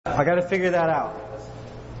I got to figure that out.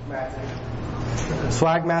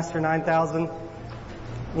 Swagmaster 9000.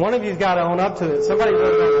 One of you's got to own up to it. Somebody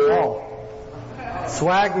wrote it on the wall.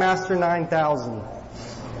 Swagmaster 9000.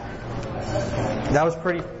 That was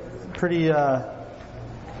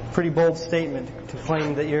pretty bold statement to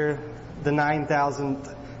claim that you're the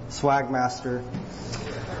 9,000th Swagmaster.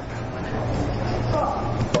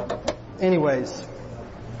 Anyways,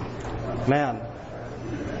 man.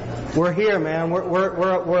 We're here, man.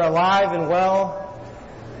 We're alive and well.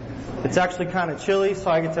 It's actually kind of chilly, so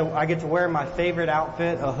I get to wear my favorite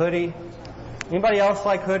outfit, a hoodie. Anybody else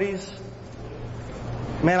like hoodies?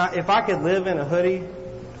 Man, if I could live in a hoodie,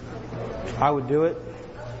 I would do it.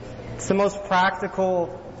 It's the most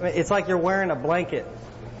practical. It's like you're wearing a blanket,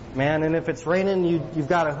 man. And if it's raining, you've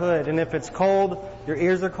got a hood. And if it's cold, your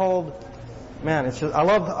ears are cold. Man, it's just I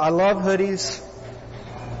love hoodies.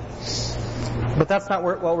 But that's not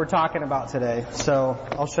what we're talking about today, so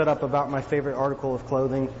I'll shut up about my favorite article of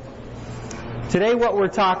clothing. Today what we're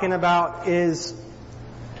talking about is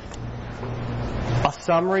a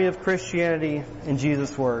summary of Christianity in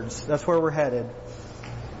Jesus' words. That's where we're headed.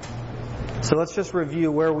 So let's just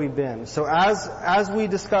review where we've been. So as we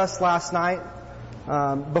discussed last night,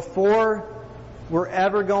 before we're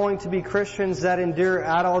ever going to be Christians that endure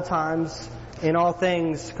at all times, in all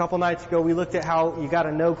things, a couple nights ago we looked at how you got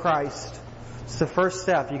to know Christ. It's the first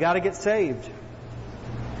step. You got to get saved.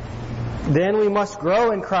 Then we must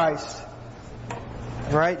grow in Christ.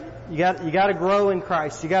 Right? You got to grow in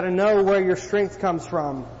Christ. You got to know where your strength comes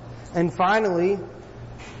from. And finally,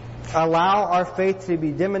 allow our faith to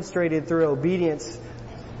be demonstrated through obedience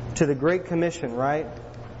to the Great Commission, right?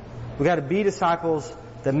 We got to be disciples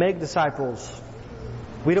that make disciples.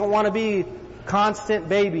 We don't want to be constant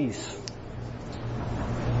babies.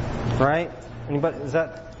 Right? Anybody, is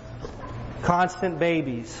that constant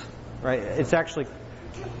babies, right? It's actually,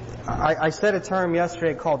 I said a term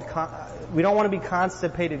yesterday called, we don't want to be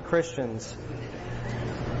constipated Christians,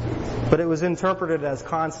 but it was interpreted as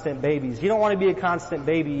constant babies. You don't want to be a constant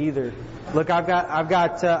baby either. Look,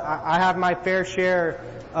 I have my fair share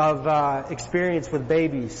of experience with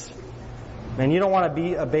babies. Man, you don't want to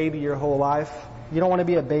be a baby your whole life. You don't want to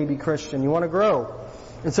be a baby Christian. You want to grow.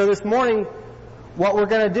 And so this morning, what we're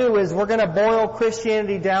going to do is we're going to boil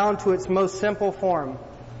Christianity down to its most simple form.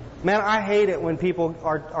 Man, I hate it when people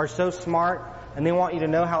are so smart and they want you to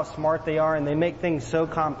know how smart they are and they make things so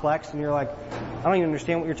complex and you're like, I don't even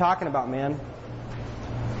understand what you're talking about, man.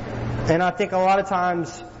 And I think a lot of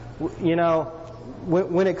times, you know,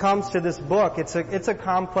 when it comes to this book, it's a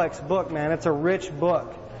complex book, man. It's a rich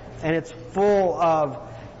book. And it's full of,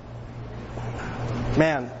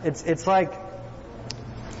 man, it's like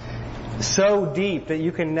so deep that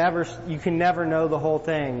you can never know the whole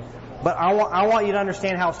thing. But I want you to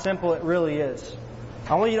understand how simple it really is.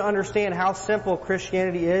 I want you to understand how simple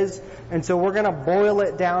Christianity is, and so we're going to boil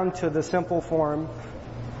it down to the simple form.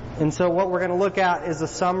 And so what we're going to look at is a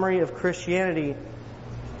summary of Christianity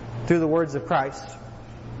through the words of Christ.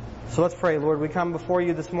 So let's pray. Lord, we come before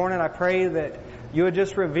you this morning. I pray that you would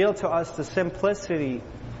just reveal to us the simplicity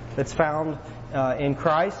that's found in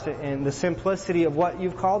Christ and the simplicity of what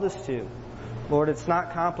you've called us to. Lord, it's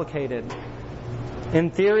not complicated. In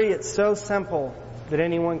theory, it's so simple that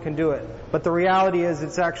anyone can do it. But the reality is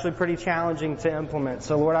it's actually pretty challenging to implement.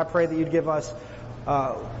 So Lord, I pray that you'd give us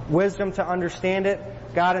wisdom to understand it,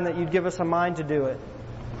 God, and that you'd give us a mind to do it.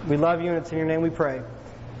 We love you, and it's in your name we pray.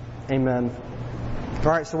 Amen.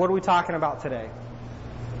 All right, so what are we talking about today?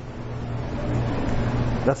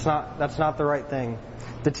 That's not the right thing.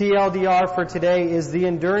 The TLDR for today is the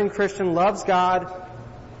enduring Christian loves God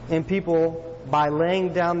and people by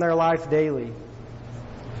laying down their life daily.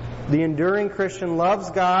 The enduring Christian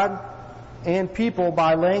loves God and people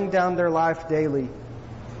by laying down their life daily.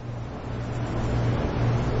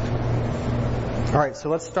 All right, so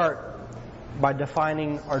let's start by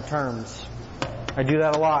defining our terms. I do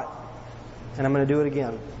that a lot, and I'm going to do it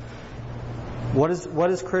again. What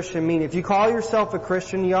does Christian mean? If you call yourself a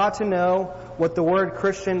Christian, you ought to know what the word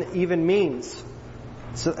Christian even means.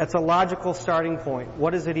 So that's a logical starting point.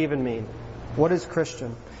 What does it even mean? What is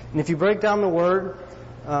Christian? And if you break down the word,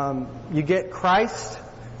 you get Christ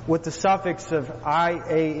with the suffix of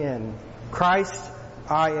I-A-N. Christ,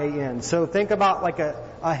 I-A-N. So think about like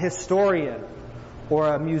a historian or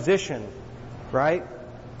a musician, right?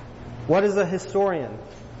 What is a historian?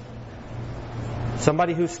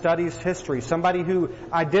 Somebody who studies history. Somebody who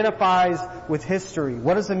identifies with history.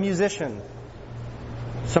 What is a musician?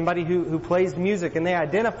 Somebody who plays music, and they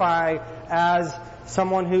identify as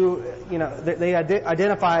someone who, they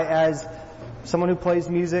identify as someone who plays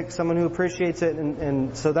music, someone who appreciates it,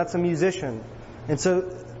 and so that's a musician. And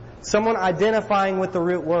so someone identifying with the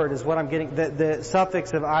root word is what I'm getting. The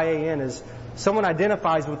suffix of IAN is someone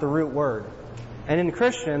identifies with the root word. And in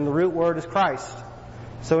Christian, the root word is Christ.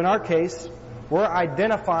 So in our case, we're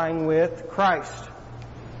identifying with Christ.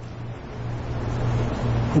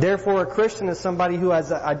 Therefore, a Christian is somebody who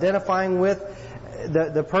is identifying with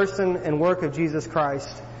the person and work of Jesus Christ.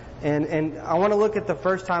 And I want to look at the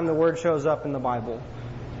first time the word shows up in the Bible.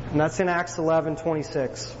 And that's in Acts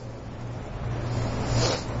 11:26.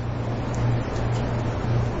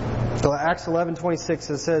 So Acts 11:26,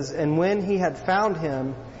 it says, "And when he had found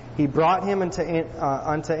him, he brought him unto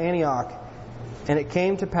Antioch. And it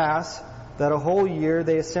came to pass that a whole year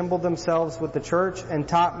they assembled themselves with the church and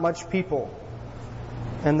taught much people.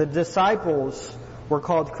 And the disciples were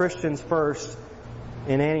called Christians first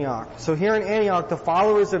in Antioch." So here in Antioch, the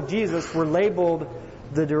followers of Jesus were labeled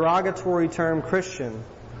the derogatory term Christian.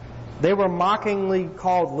 They were mockingly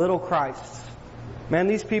called little Christs. Man,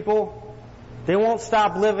 these people, they won't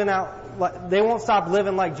stop living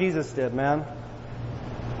like Jesus did, man.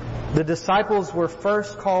 The disciples were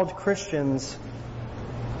first called Christians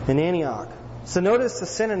in Antioch. So notice the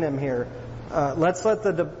synonym here. Let's let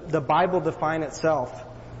the Bible define itself.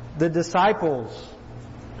 The disciples.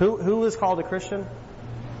 Who is called a Christian?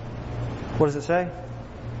 What does it say?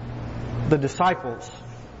 The disciples.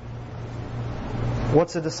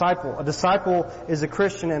 What's a disciple? A disciple is a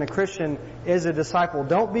Christian, and a Christian is a disciple.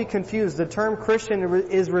 Don't be confused. The term Christian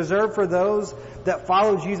is reserved for those that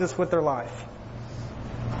follow Jesus with their life.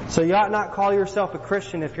 So you ought not call yourself a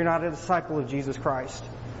Christian if you're not a disciple of Jesus Christ.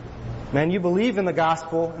 Man, you believe in the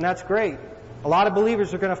gospel, and that's great. A lot of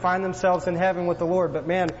believers are going to find themselves in heaven with the Lord. But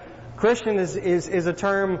man, Christian is a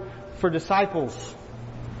term for disciples.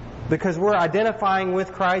 Because we're identifying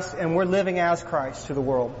with Christ and we're living as Christ to the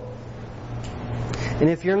world. And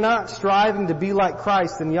if you're not striving to be like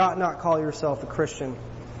Christ, then you ought not call yourself a Christian.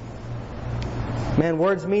 Man,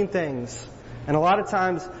 words mean things. And a lot of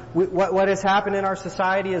times, what has happened in our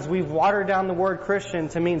society is we've watered down the word Christian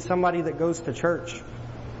to mean somebody that goes to church.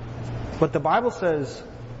 But the Bible says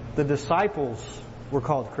the disciples were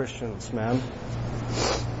called Christians, man.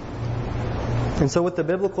 And so with the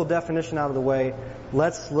biblical definition out of the way,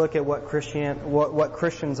 let's look at what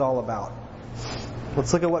Christian's all about.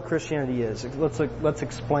 Let's look at what Christianity is. Let's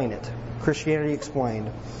explain it. Christianity explained.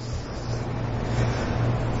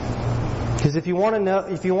 Because if you want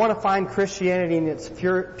to find Christianity in its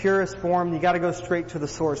purest form, you got to go straight to the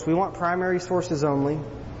source. We want primary sources only.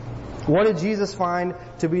 What did Jesus find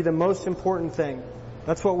to be the most important thing?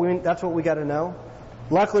 That's what we got to know.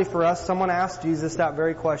 Luckily for us, someone asked Jesus that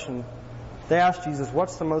very question. They asked Jesus,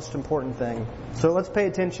 "What's the most important thing?" So let's pay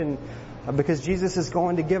attention, because Jesus is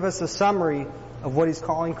going to give us a summary of what He's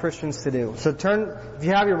calling Christians to do. So if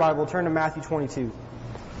you have your Bible, turn to Matthew 22.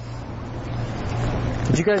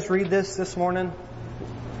 Did you guys read this morning?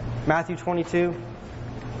 Matthew 22,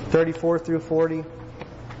 34 through 40.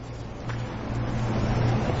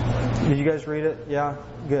 Did you guys read it? Yeah?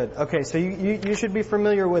 Good. Okay, so you should be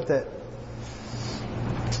familiar with it.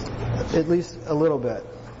 At least a little bit.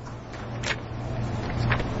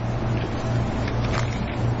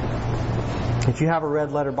 If you have a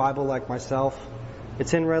red letter Bible like myself,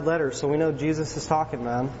 it's in red letters, so we know Jesus is talking,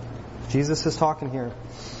 man. Jesus is talking here.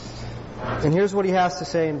 And here's what He has to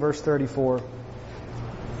say in verse 34.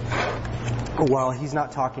 Well, He's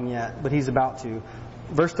not talking yet, but He's about to.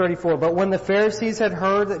 Verse 34, "But when the Pharisees had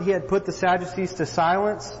heard that He had put the Sadducees to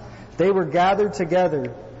silence, they were gathered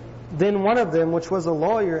together. Then one of them, which was a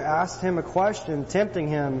lawyer, asked Him a question, tempting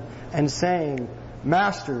Him, and saying,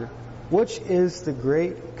 'Master, which is the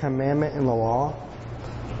great commandment in the law?'"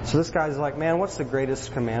 So this guy's like, "Man, what's the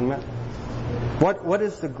greatest commandment? What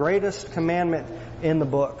is the greatest commandment in the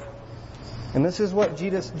book?" And this is what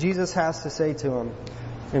Jesus has to say to him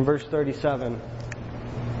in verse 37.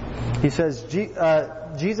 He says,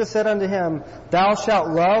 Jesus said unto him, "Thou shalt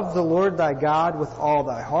love the Lord thy God with all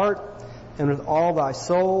thy heart, and with all thy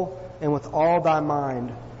soul, and with all thy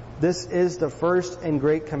mind. This is the first and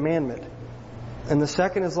great commandment. And the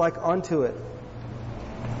second is like unto it.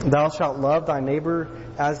 Thou shalt love thy neighbor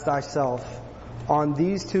as thyself. On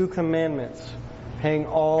these two commandments hang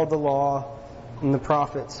all the law and the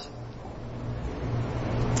prophets."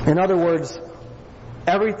 In other words,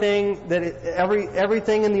 everything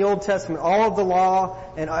in the Old Testament, all of the law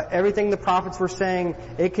and everything the prophets were saying,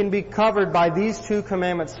 it can be covered by these two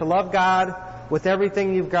commandments: to love God with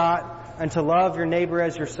everything you've got, and to love your neighbor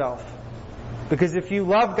as yourself. Because if you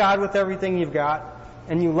love God with everything you've got,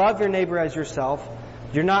 and you love your neighbor as yourself,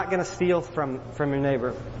 you're not going to steal from your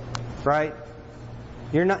neighbor, right?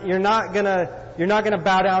 You're not going to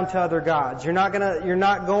bow down to other gods. You're not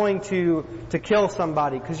going to kill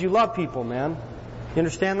somebody because you love people, man. You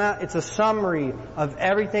understand that? It's a summary of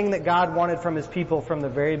everything that God wanted from His people from the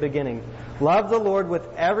very beginning. Love the Lord with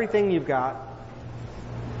everything you've got,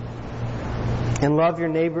 and love your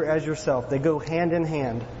neighbor as yourself. They go hand in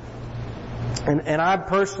hand. And I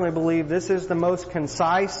personally believe this is the most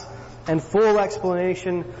concise and full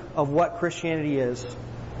explanation of what Christianity is.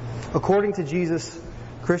 According to Jesus,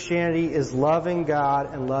 Christianity is loving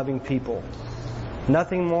God and loving people.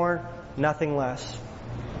 Nothing more, nothing less.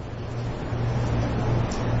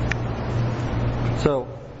 So,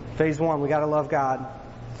 phase 1, we got to love God.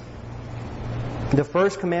 The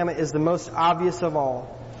first commandment is the most obvious of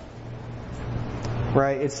all.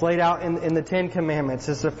 Right? It's laid out in the 10 Commandments.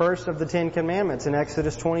 It's the first of the 10 Commandments. In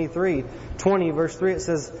Exodus 20, verse 3, it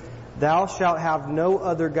says, "Thou shalt have no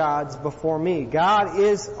other gods before me." God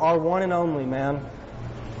is our one and only, man.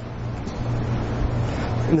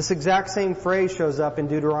 And this exact same phrase shows up in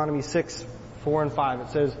Deuteronomy 6, 4 and 5. It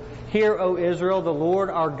says, "Hear, O Israel, the Lord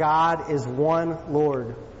our God is one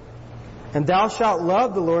Lord. And thou shalt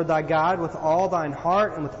love the Lord thy God with all thine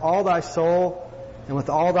heart and with all thy soul and with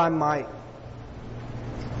all thy might."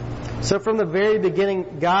 So from the very beginning,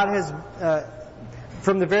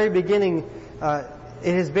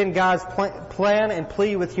 it has been God's plan and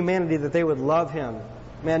plea with humanity that they would love Him.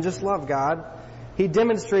 Man, just love God. He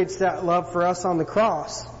demonstrates that love for us on the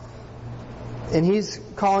cross. And He's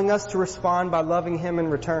calling us to respond by loving Him in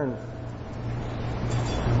return.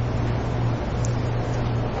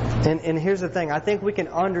 And here's the thing. I think we can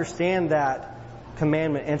understand that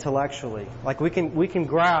commandment intellectually. Like we can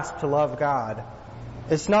grasp to love God.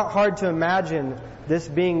 It's not hard to imagine this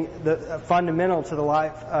being fundamental to the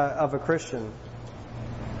life of a Christian.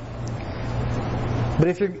 But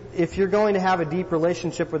if you're going to have a deep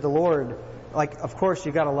relationship with the Lord, like, of course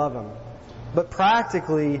you've got to love Him. But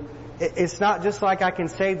practically, it's not just like I can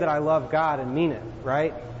say that I love God and mean it,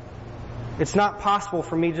 right? It's not possible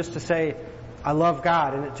for me just to say I love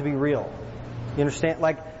God and it to be real. You understand?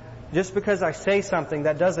 Like, just because I say something,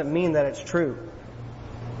 that doesn't mean that it's true.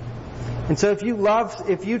 And so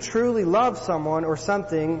if you truly love someone or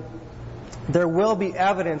something, there will be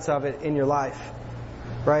evidence of it in your life.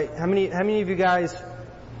 Right? How many of you guys,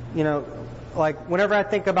 like whenever I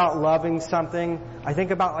think about loving something, I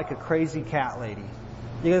think about like a crazy cat lady.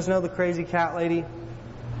 You guys know the crazy cat lady?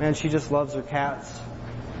 Man, she just loves her cats.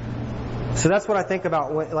 So that's what I think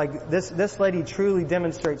about. Like this lady truly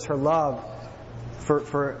demonstrates her love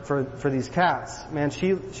for these cats. Man,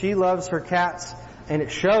 she loves her cats, and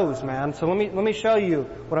it shows, man. So let me show you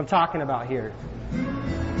what I'm talking about here.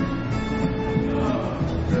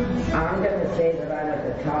 I'm going to say that I'm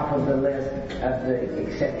at the top of the list of the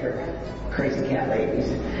eccentric crazy cat ladies.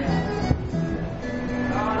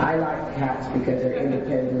 I like cats because they're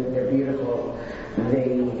independent, they're beautiful,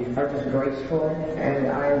 they are just graceful, and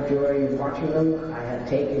I enjoy watching them. I have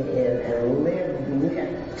taken in and lived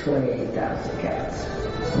with 28,000 cats.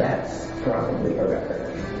 That's probably a record.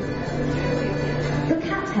 The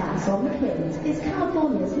Cat House on the Kings is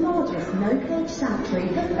California's largest no-cage sanctuary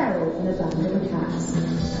for feral and abandoned cats.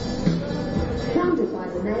 Founded by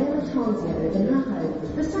Linnea Latanzio in her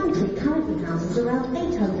home, the sanctuary currently houses around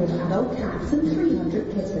 800 adult cats and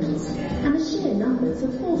 300 kittens, and the sheer numbers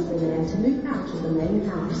have forced Linnea to move out of the main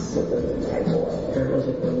house. There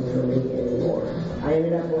wasn't room for me anymore. I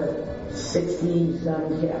ended up with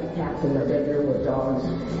 60-some cats in my bedroom with dogs,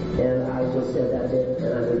 and I just said that's it,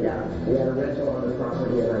 and I moved out. We had a rental on the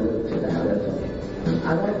property, and I moved to that rental.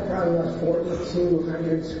 I like probably a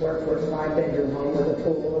 4,200 square foot 5-bedroom home with a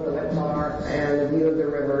pool and a wet bar and a view of the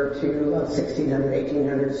river, to a 1,600,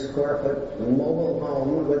 1,800 square foot mobile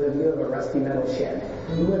home with a view of a rusty metal shed.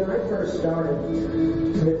 When I first started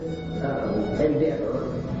this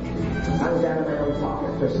endeavor, I was out of my own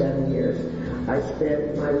pocket for 7 years. I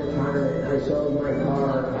spent my retirement, I sold my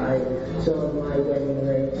car, I sold my wedding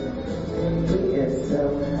ring. And so...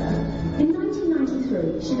 In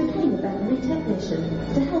 1993, she became a veterinary technician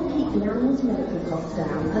to help keep the animals' medical costs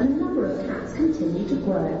down, and the number of cats continued to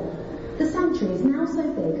grow. The sanctuary is now so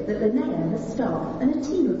big that Linnea has staff and a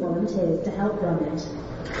team of volunteers to help run it.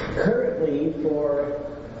 Currently, for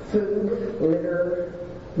food, litter,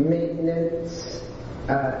 maintenance,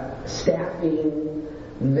 staffing,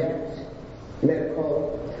 vet,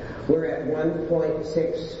 medical, we're at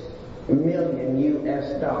 $1.6 million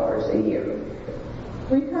US a year.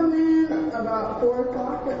 We come in about 4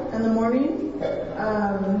 o'clock in the morning,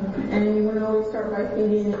 and you want to always start by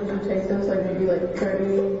feeding, it usually takes us like maybe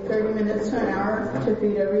 30 minutes to an hour to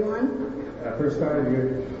feed everyone. When I first started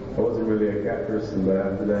here, I wasn't really a cat person, but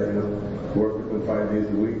after that, worked with them 5 days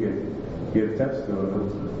a week, and get attached to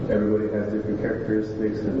them. Everybody has different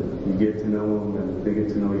characteristics, and you get to know them, and they get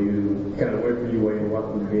to know you. Kind of wait for you while you're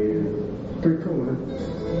walking the gate. Pretty cool, man.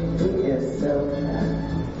 He is so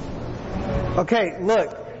Okay,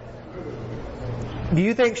 look. Do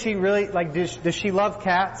you think she really, like, does she love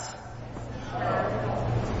cats?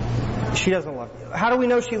 She doesn't love. How do we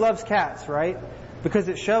know she loves cats, right? Because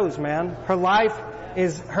it shows, man. Her life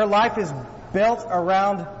is built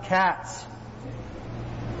around cats.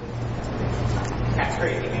 That's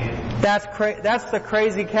crazy, man. That's the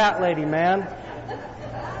crazy cat lady, man.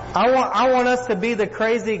 I want us to be the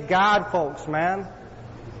crazy God folks, man.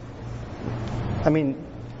 I mean,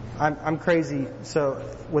 I'm crazy so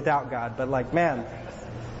without God, but like, man,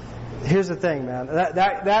 here's the thing, man.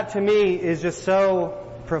 That to me is just so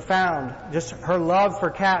profound. Just her love for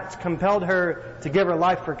cats compelled her to give her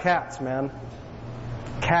life for cats, man.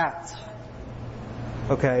 Cats.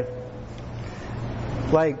 Okay.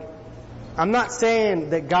 Like, I'm not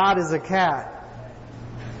saying that God is a cat,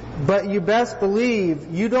 but you best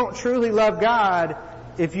believe you don't truly love God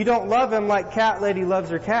if you don't love Him like cat lady loves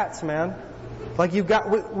her cats, man. Like you've got,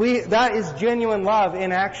 that is genuine love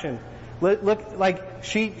in action. Look, like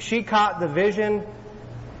she caught the vision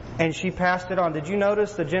and she passed it on. Did you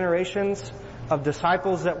notice the generations of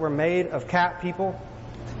disciples that were made of cat people?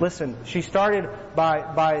 Listen, she started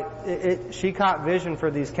she caught vision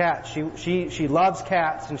for these cats. She loves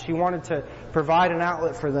cats and she wanted to provide an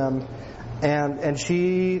outlet for them. And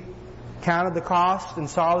she counted the cost and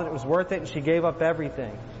saw that it was worth it, and she gave up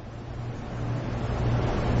everything.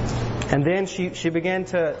 And then she began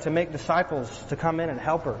to make disciples to come in and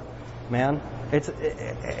help her. Man,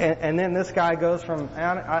 and then this guy goes from,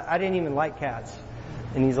 I didn't even like cats,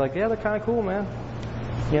 and he's like, yeah, they're kind of cool, man.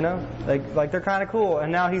 You know, like they're kind of cool.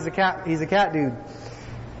 And now he's a cat dude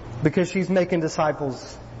because she's making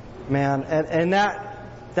disciples, man. And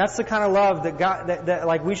that's the kind of love that God that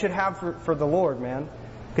like we should have for the Lord, man.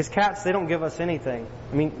 Because cats, they don't give us anything.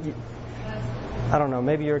 I mean, I don't know.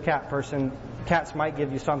 Maybe you're a cat person. Cats might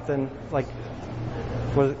give you something. Like,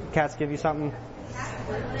 cats give you something?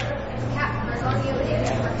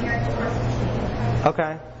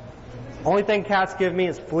 Okay. Only thing cats give me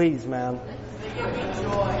is fleas, man.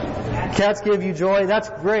 Cats give you joy. That's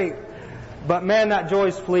great. But man, that joy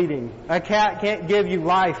is fleeting. A cat can't give you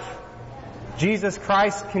life. Jesus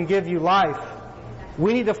Christ can give you life.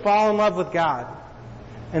 We need to fall in love with God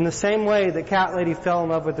in the same way that cat lady fell in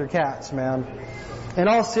love with her cats, man. In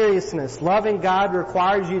all seriousness, loving God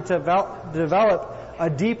requires you to develop a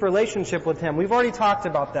deep relationship with Him. We've already talked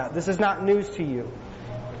about that. This is not news to you.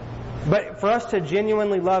 But for us to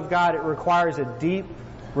genuinely love God, it requires a deep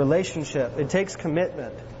relationship. It takes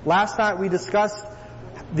commitment. Last night we discussed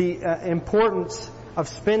the importance of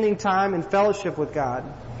spending time in fellowship with God.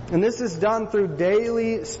 And this is done through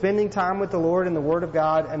daily spending time with the Lord in the Word of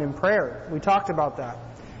God and in prayer. We talked about that.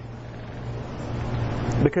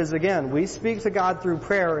 Because again, we speak to God through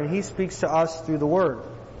prayer and He speaks to us through the Word.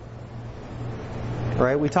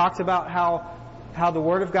 Right? We talked about how the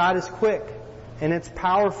Word of God is quick and it's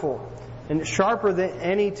powerful and sharper than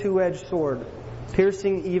any two-edged sword,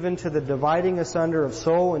 piercing even to the dividing asunder of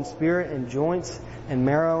soul and spirit and joints and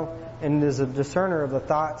marrow, and is a discerner of the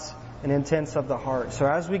thoughts and intents of the heart. So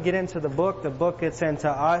as we get into the book gets into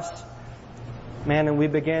us, man, and we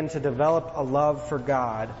begin to develop a love for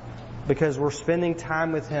God because we're spending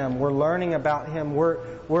time with Him. We're learning about Him.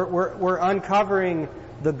 We're uncovering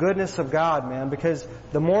the goodness of God, man, because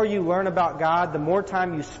the more you learn about God, the more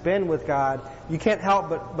time you spend with God, you can't help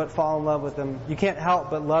but fall in love with Him. You can't help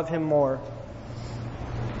but love Him more.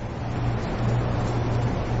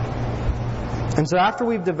 And so after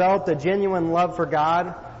we've developed a genuine love for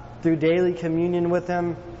God through daily communion with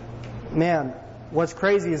Him, man, what's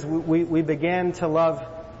crazy is we begin to love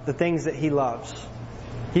the things that He loves.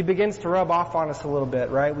 He begins to rub off on us a little bit,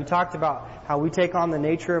 right? We talked about how we take on the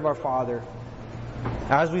nature of our Father.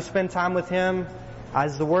 As we spend time with Him,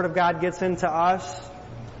 as the Word of God gets into us,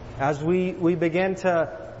 as we begin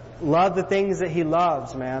to love the things that He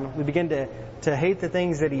loves, man, we begin to hate the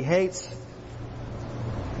things that He hates.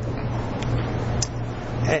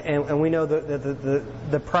 And we know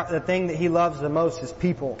the thing that He loves the most is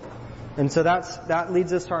people. And so that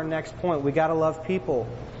leads us to our next point. We got to love people.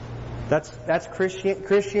 That's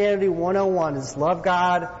Christianity 101 is love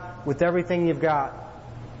God with everything you've got.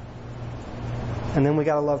 And then we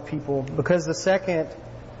got to love people, because the second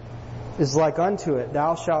is like unto it.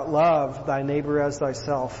 Thou shalt love thy neighbor as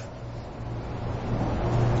thyself.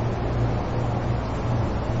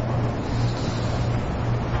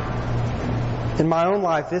 In my own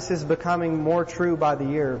life, this is becoming more true by the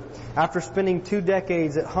year. After spending 2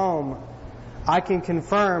 decades at home, I can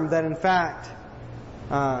confirm that in fact,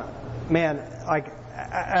 like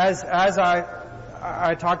as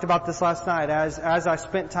I talked about this last night, as I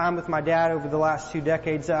spent time with my dad over the last 2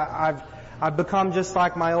 decades, I've become just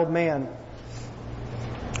like my old man.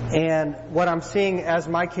 And what I'm seeing as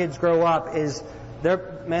my kids grow up is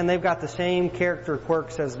they've got the same character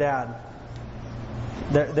quirks as Dad.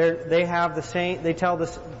 They have the same. They tell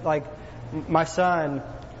this, like my son,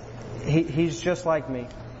 he's just like me,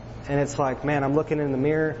 and it's like, man, I'm looking in the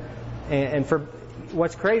mirror, and for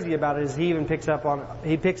what's crazy about it is he picks up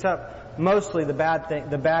mostly the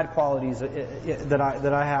bad qualities that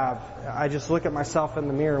I have. I just look at myself in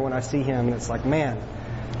the mirror when I see him, and it's like, man.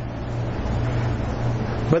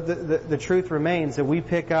 But the truth remains that we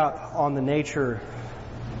pick up on the nature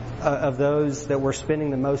of those that we're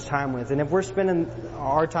spending the most time with. And if we're spending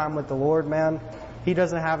our time with the Lord, man, He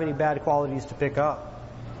doesn't have any bad qualities to pick up.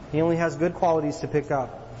 He only has good qualities to pick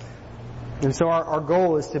up. And so our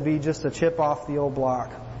goal is to be just a chip off the old block.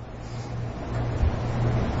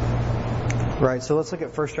 Right, so let's look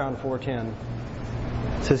at 1 John 4:10.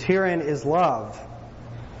 It says, "Herein is love.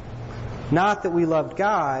 Not that we loved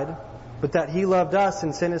God, but that He loved us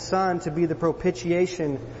and sent His Son to be the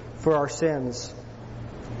propitiation for our sins."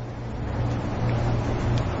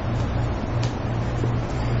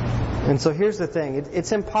 And so here's the thing.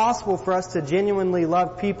 It's impossible for us to genuinely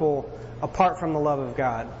love people apart from the love of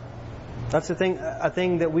God. That's a thing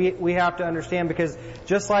that we have to understand, because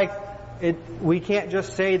just like we can't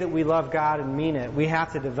just say that we love God and mean it. We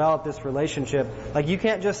have to develop this relationship. Like, you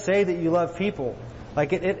can't just say that you love people.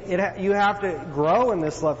 Like, you have to grow in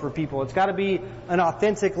this love for people. It's got to be an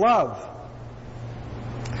authentic love.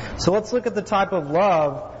 So let's look at the type of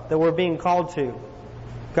love that we're being called to.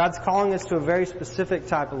 God's calling us to a very specific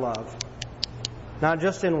type of love. Not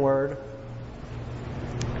just in word.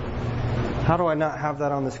 How do I not have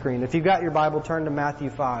that on the screen? If you've got your Bible, turn to Matthew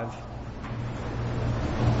 5.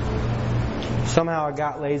 Somehow I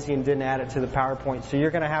got lazy and didn't add it to the PowerPoint, so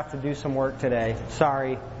you're going to have to do some work today.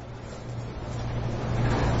 Sorry.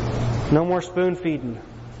 No more spoon feeding.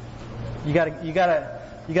 You got to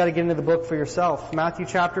get into the book for yourself. Matthew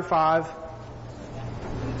chapter 5.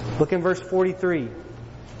 Look in verse 43.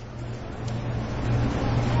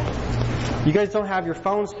 You guys don't have your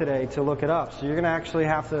phones today to look it up, so you're going to actually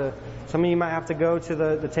have to. Some of you might have to go to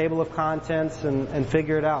the table of contents and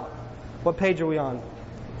figure it out. What page are we on?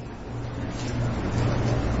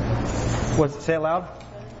 Say it loud.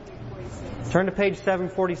 Turn to page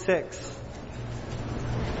 746.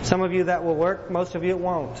 Some of you that will work, most of you it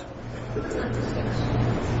won't.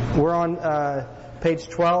 We're on page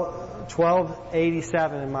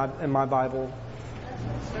 1287 in my Bible.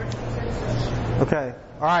 Okay.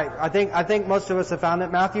 All right. I think most of us have found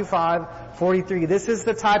it. Matthew 5:43. This is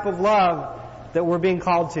the type of love that we're being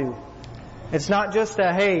called to. It's not just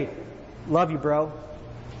a, hey, love you, bro.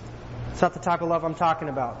 It's not the type of love I'm talking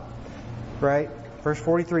about. Right? Verse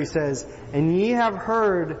 43 says, "And ye have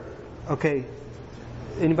heard." Okay.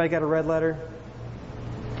 Anybody got a red letter?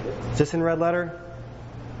 Is this in red letter?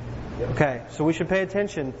 Okay. So we should pay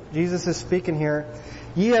attention. Jesus is speaking here.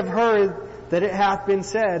 "Ye have heard that it hath been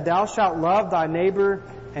said, Thou shalt love thy neighbor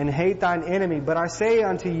and hate thine enemy. But I say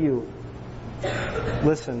unto you,"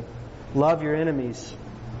 listen, "love your enemies.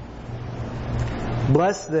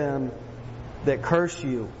 Bless them that curse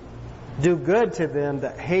you. Do good to them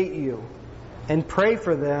that hate you. And pray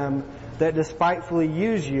for them that despitefully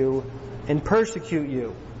use you and persecute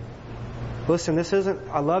you." Listen, this isn't,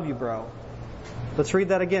 I love you, bro. Let's read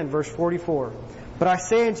that again, verse 44. "But I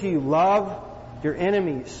say unto you, love your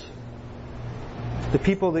enemies." The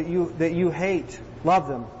people that you hate, love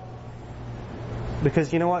them.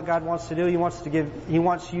 Because you know what God wants to do? He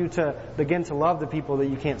wants you to begin to love the people that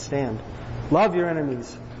you can't stand. Love your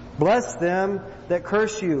enemies. Bless them that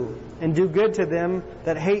curse you, and do good to them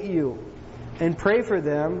that hate you, and pray for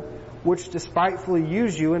them which despitefully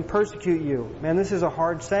use you and persecute you. Man, this is a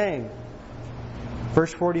hard saying.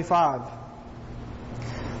 Verse 45.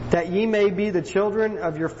 "That ye may be the children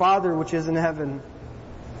of your Father which is in heaven.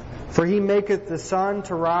 For He maketh the sun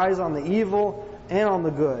to rise on the evil and on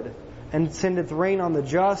the good, and sendeth rain on the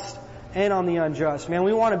just and on the unjust." Man,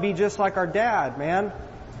 we want to be just like our dad, man.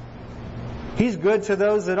 He's good to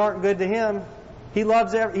those that aren't good to Him. He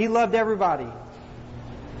loved everybody.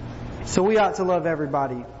 So we ought to love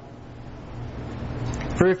everybody.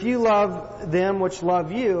 "For if you love them which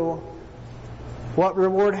love you, what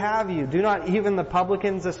reward have you? Do not even the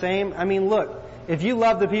publicans the same?" I mean, look, if you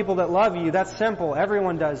love the people that love you, that's simple.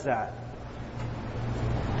 Everyone does that.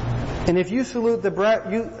 "And if you salute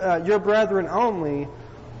your brethren only,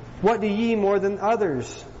 what do ye more than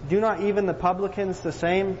others? Do not even the publicans the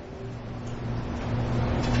same?"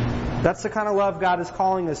 That's the kind of love God is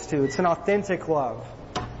calling us to. It's an authentic love.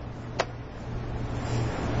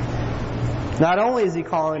 Not only is He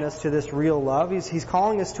calling us to this real love, He's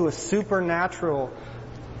calling us to a supernatural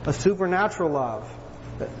love.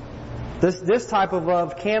 This type of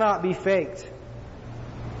love cannot be faked.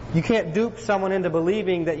 You can't dupe someone into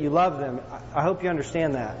believing that you love them. I hope you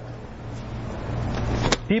understand that.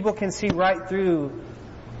 People can see right through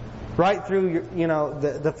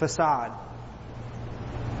the facade.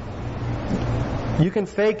 You can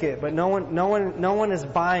fake it, but no one is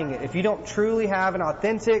buying it. If you don't truly have an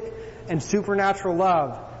authentic and supernatural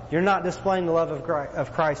love, you're not displaying the love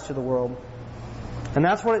of Christ to the world. And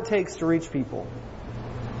that's what it takes to reach people.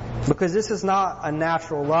 Because this is not a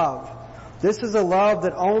natural love. This is a love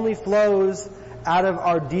that only flows out of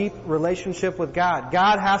our deep relationship with God.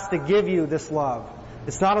 God has to give you this love.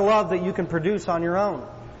 It's not a love that you can produce on your own.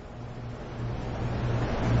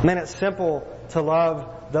 Man, it's simple to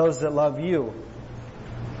love those that love you.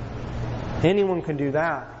 Anyone can do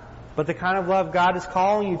that. But the kind of love God is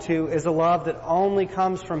calling you to is a love that only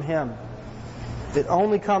comes from Him. It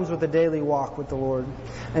only comes with a daily walk with the Lord.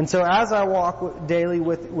 And so as I walk daily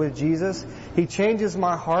with Jesus, He changes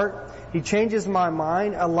my heart. He changes my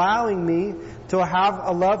mind, allowing me to have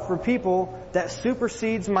a love for people that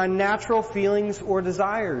supersedes my natural feelings or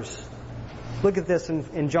desires. Look at this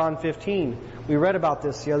in John 15. We read about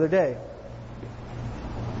this the other day.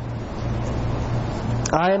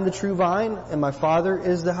 I am the true vine, and my Father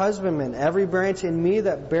is the husbandman. Every branch in me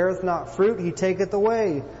that beareth not fruit, He taketh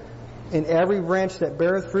away. And every branch that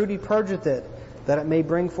beareth fruit, He purgeth it, that it may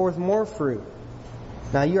bring forth more fruit.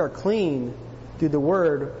 Now you are clean through the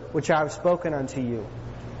word which I have spoken unto you.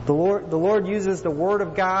 The Lord uses the Word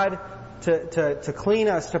of God to clean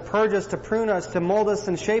us, to purge us, to prune us, to mold us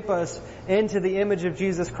and shape us into the image of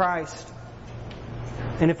Jesus Christ.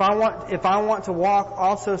 And if I want to walk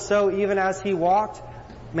also so even as He walked,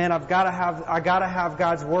 man, I gotta have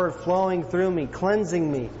God's Word flowing through me,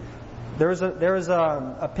 cleansing me. There was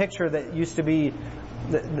a picture that used to be,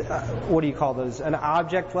 what do you call those? An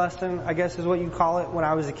object lesson, I guess is what you call it, when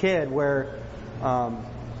I was a kid, where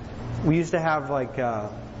we used to have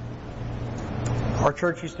our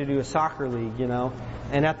church used to do a soccer league,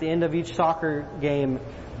 and at the end of each soccer game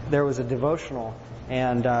there was a devotional,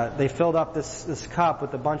 and they filled up this cup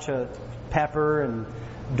with a bunch of pepper and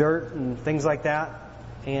dirt and things like that,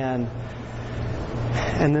 and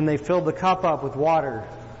then they filled the cup up with water.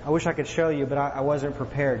 I wish I could show you, but I wasn't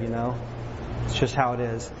prepared, It's just how it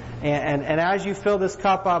is. And as you fill this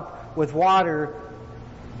cup up with water,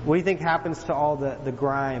 what do you think happens to all the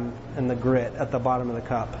grime and the grit at the bottom of the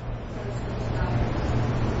cup?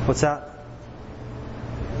 What's that?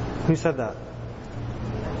 Who said that?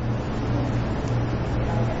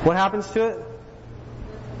 What happens to it?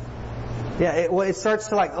 Yeah, it starts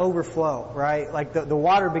to overflow, right? Like the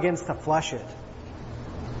water begins to flush it.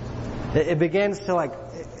 It begins to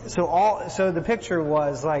so the picture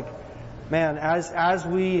was man, as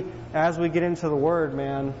we get into the Word,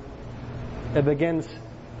 man, it begins.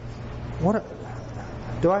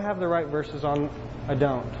 Do I have the right verses on? I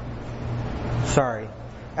don't. Sorry.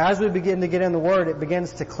 As we begin to get in the Word, it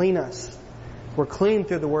begins to clean us. We're clean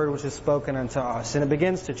through the Word which is spoken unto us, and it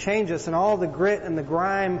begins to change us, and all the grit and the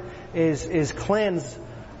grime is cleansed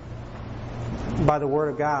by the Word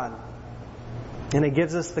of God. And it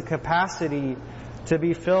gives us the capacity to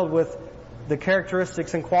be filled with the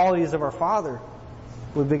characteristics and qualities of our Father.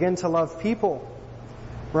 We begin to love people.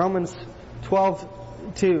 Romans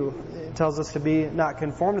 12:2 tells us to be not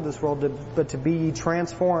conformed to this world, but to be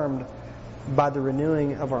transformed by the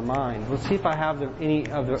renewing of our mind. Let's see if I have any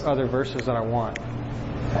of the other verses that I want.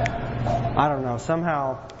 I don't know.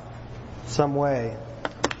 Somehow, some way,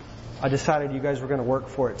 I decided you guys were going to work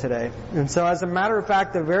for it today. And so as a matter of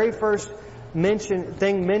fact, the very first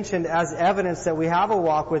thing mentioned as evidence that we have a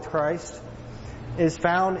walk with Christ is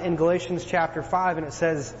found in Galatians chapter 5, and it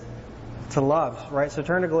says to love, right? So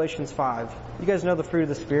turn to Galatians 5. You guys know the fruit of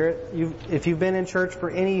the Spirit. If you've been in church for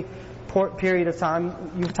any period of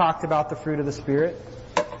time, you've talked about the fruit of the Spirit.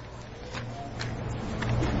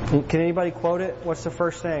 Can anybody quote it? What's the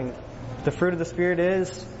first thing? The fruit of the Spirit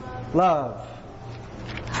is love.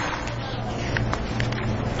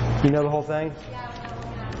 You know the whole thing?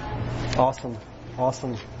 Awesome.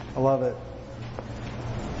 I love it.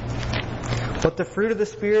 But the fruit of the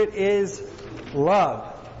Spirit is love.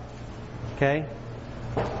 Okay?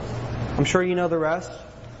 I'm sure you know the rest.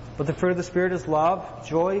 But the fruit of the Spirit is love,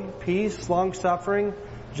 joy, peace, long-suffering,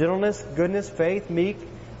 gentleness, goodness, faith,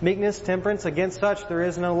 meekness, temperance. Against such there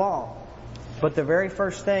is no law. But the very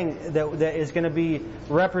first thing that is going to be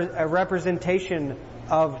a representation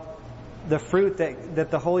of the fruit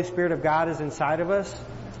that the Holy Spirit of God is inside of us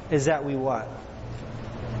is that we what?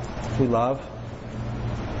 We love.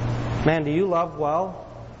 Man, do you love well?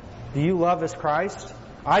 Do you love as Christ?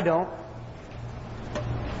 I don't.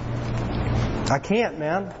 I can't,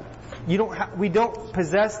 man. We don't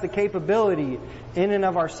possess the capability in and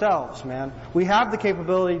of ourselves, man. We have the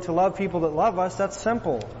capability to love people that love us. That's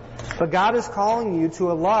simple. But God is calling you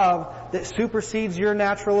to a love that supersedes your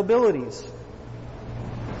natural abilities.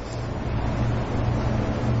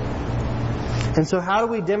 And so how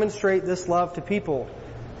do we demonstrate this love to people?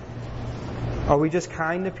 Are we just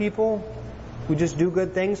kind to people? We just do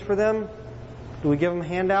good things for them? Do we give them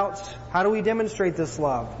handouts? How do we demonstrate this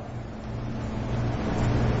love?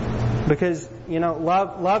 Because,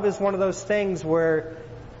 love is one of those things where,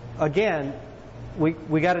 again,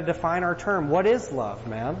 we got to define our term. What is love,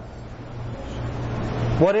 man?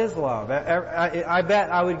 What is love? I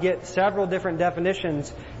bet I would get several different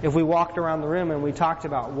definitions if we walked around the room and we talked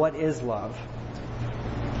about what is love.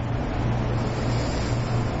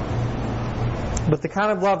 But the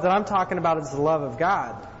kind of love that I'm talking about is the love of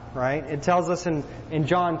God, right? It tells us in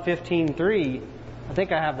John 15:3, I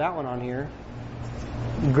think I have that one on here.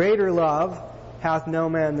 Greater love hath no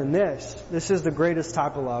man than this. This is the greatest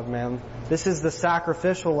type of love, man. This is the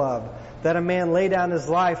sacrificial love, that a man lay down his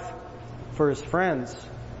life for his friends.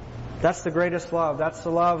 That's the greatest love. That's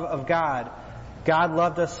the love of God. God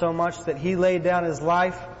loved us so much that He laid down His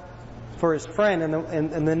life for His friend.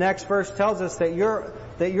 And the next verse tells us that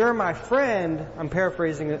you're my friend, I'm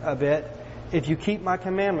paraphrasing a bit, if you keep my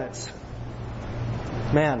commandments.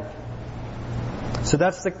 Man. So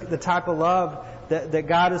that's the type of love that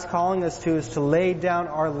God is calling us to, is to lay down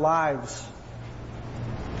our lives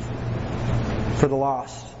for the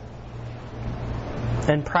lost.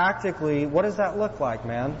 And practically, what does that look like,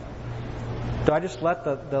 man? Do I just let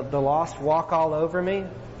the lost walk all over me?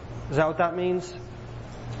 Is that what that means?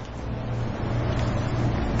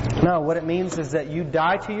 No, what it means is that you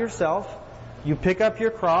die to yourself, you pick up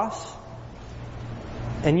your cross,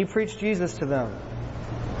 and you preach Jesus to them.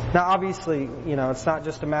 Now, obviously, it's not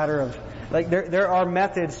just a matter of, there are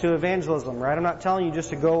methods to evangelism, right? I'm not telling you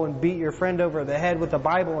just to go and beat your friend over the head with the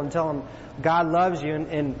Bible and tell him God loves you,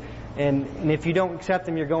 and if you don't accept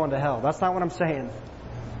Him, you're going to hell. That's not what I'm saying.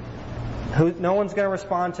 No one's going to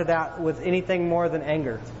respond to that with anything more than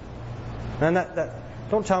anger. And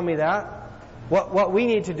don't tell me that. What we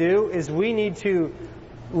need to do is we need to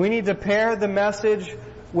pair the message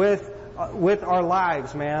with our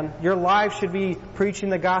lives, man. Your life should be preaching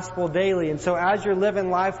the gospel daily. And so as you're living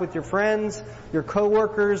life with your friends, your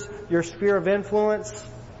coworkers, your sphere of influence,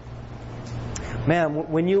 man,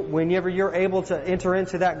 whenever you're able to enter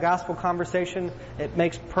into that gospel conversation, it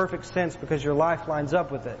makes perfect sense because your life lines up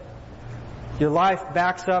with it. Your life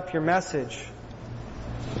backs up your message.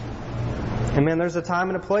 And man, there's a time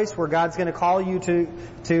and a place where God's going to call you to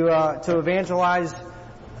evangelize.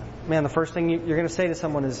 Man, the first thing you're going to say to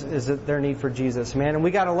someone is that their need for Jesus, man. And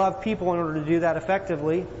we got to love people in order to do that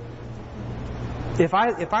effectively. If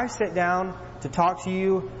I sit down to talk to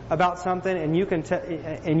you about something and you can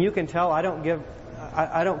tell I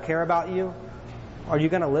don't care about you, are you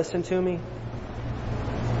going to listen to me?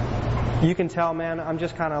 You can tell, man, I'm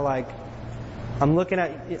just kind of like, I'm looking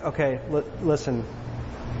at, okay, listen,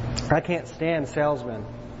 I can't stand salesmen.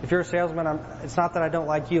 If you're a salesman, it's not that I don't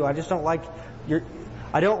like you. I just don't like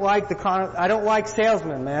I don't like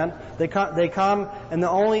salesmen, man. They come and the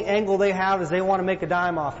only angle they have is they want to make a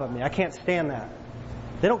dime off of me. I can't stand that.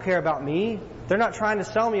 They don't care about me. They're not trying to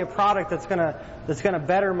sell me a product that's gonna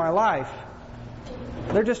better my life.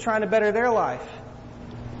 They're just trying to better their life.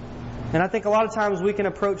 And I think a lot of times we can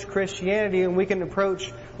approach Christianity and we can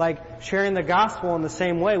approach sharing the gospel in the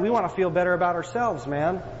same way. We want to feel better about ourselves,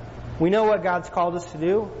 man. We know what God's called us to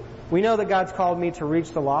do. We know that God's called me to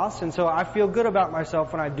reach the lost, and so I feel good about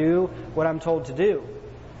myself when I do what I'm told to do.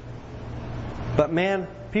 But man,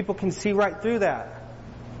 people can see right through that.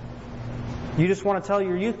 You just want to tell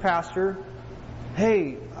your youth pastor,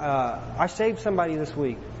 hey, I saved somebody this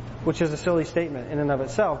week, which is a silly statement in and of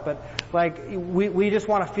itself, but we just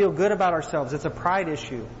want to feel good about ourselves. It's a pride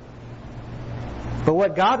issue. But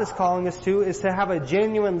what God is calling us to is to have a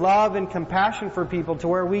genuine love and compassion for people to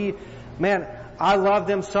where I love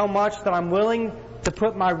them so much that I'm willing to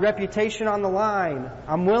put my reputation on the line.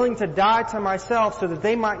 I'm willing to die to myself so that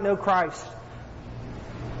they might know Christ.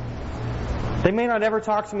 They may not ever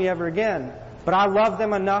talk to me ever again, but I love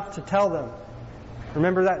them enough to tell them.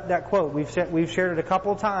 Remember that quote? We've shared it a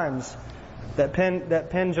couple of times that Penn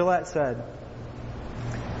Jillette said.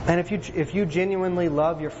 And if you genuinely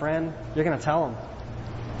love your friend, you're going to tell them.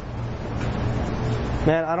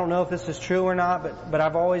 Man, I don't know if this is true or not, but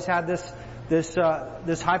I've always had this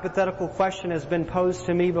hypothetical question has been posed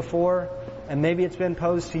to me before, and maybe it's been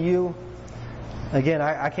posed to you. Again,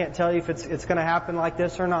 I can't tell you if it's going to happen like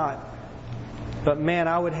this or not. But man,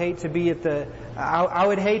 I would hate to be I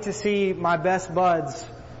would hate to see my best buds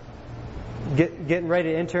getting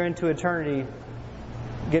ready to enter into eternity,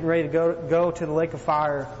 getting ready to go to the lake of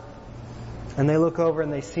fire, and they look over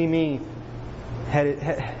and they see me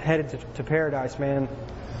headed to paradise, man.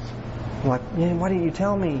 I'm like, man, why didn't you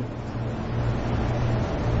tell me?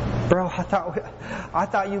 Bro, I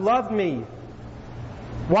thought you loved me.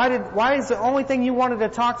 Why is the only thing you wanted to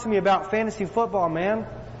talk to me about fantasy football, man?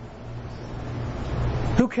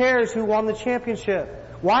 Who cares who won the championship?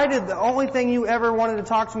 Why did the only thing you ever wanted to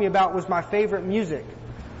talk to me about was my favorite music?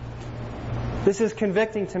 This is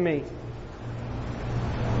convicting to me.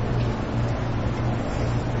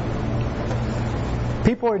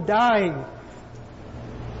 People are dying.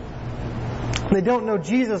 They don't know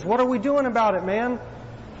Jesus. What are we doing about it, man?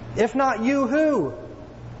 If not you, who?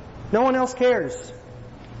 No one else cares.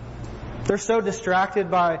 They're so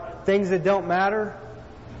distracted by things that don't matter.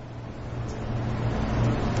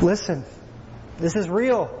 Listen, this is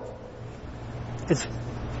real. It's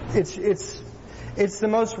the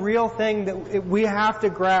most real thing that we have to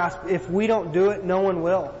grasp. If we don't do it, no one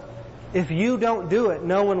will. If you don't do it,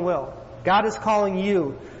 no one will. God is calling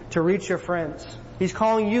you to reach your friends. He's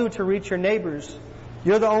calling you to reach your neighbors.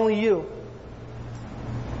 You're the only you.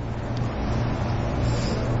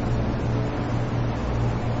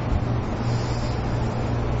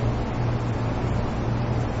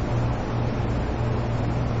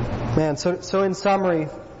 Man, so in summary,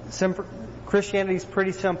 Christianity is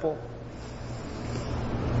pretty simple.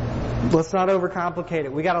 Let's not overcomplicate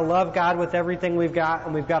it. We got to love God with everything we've got,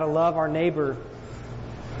 and we've got to love our neighbor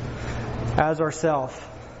as ourselves.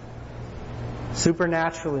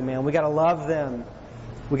 Supernaturally, man. We got to love them.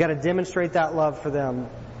 We got to demonstrate that love for them.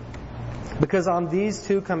 Because on these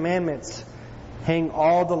two commandments hang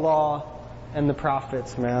all the law and the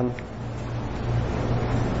prophets, man.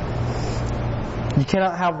 You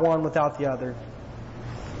cannot have one without the other.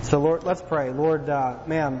 So Lord, let's pray. Lord,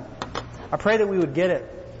 man, I pray that we would get it.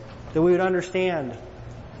 That we would understand.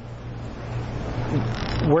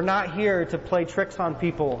 We're not here to play tricks on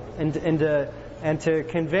people and to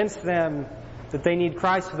convince them that they need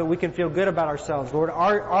Christ so that we can feel good about ourselves. Lord,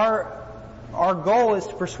 our goal is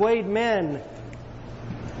to persuade men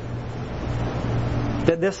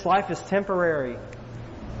that this life is temporary.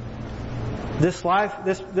 This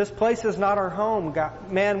place is not our home,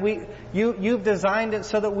 God. Man, you've designed it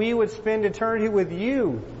so that we would spend eternity with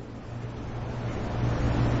you.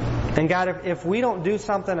 And God, if we don't do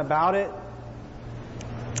something about it,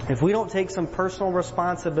 if we don't take some personal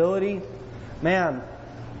responsibility, man,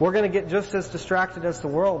 we're going to get just as distracted as the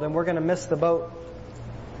world, and we're going to miss the boat.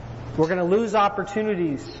 We're going to lose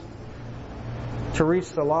opportunities to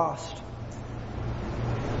reach the lost.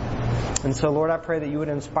 And so, Lord, I pray that you would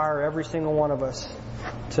inspire every single one of us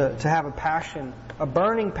to have a passion, a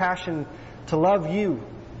burning passion to love you,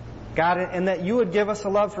 God, and that you would give us a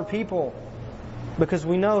love for people, because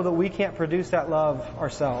we know that we can't produce that love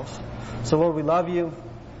ourselves. So, Lord, we love you.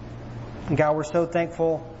 And God, we're so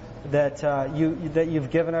thankful that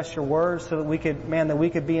you've given us your word so that we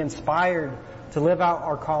could be inspired to live out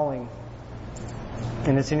our calling.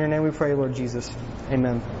 And it's in your name we pray, Lord Jesus.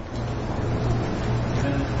 Amen.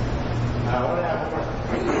 I want to have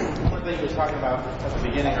one more thing you were talking about at the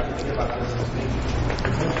beginning. I was thinking about this week.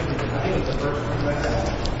 I think it's the first one that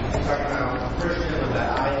you're talking about Christian with that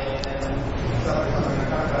IAN. So I'm going to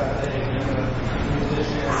talk about today,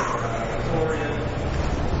 musician, historian.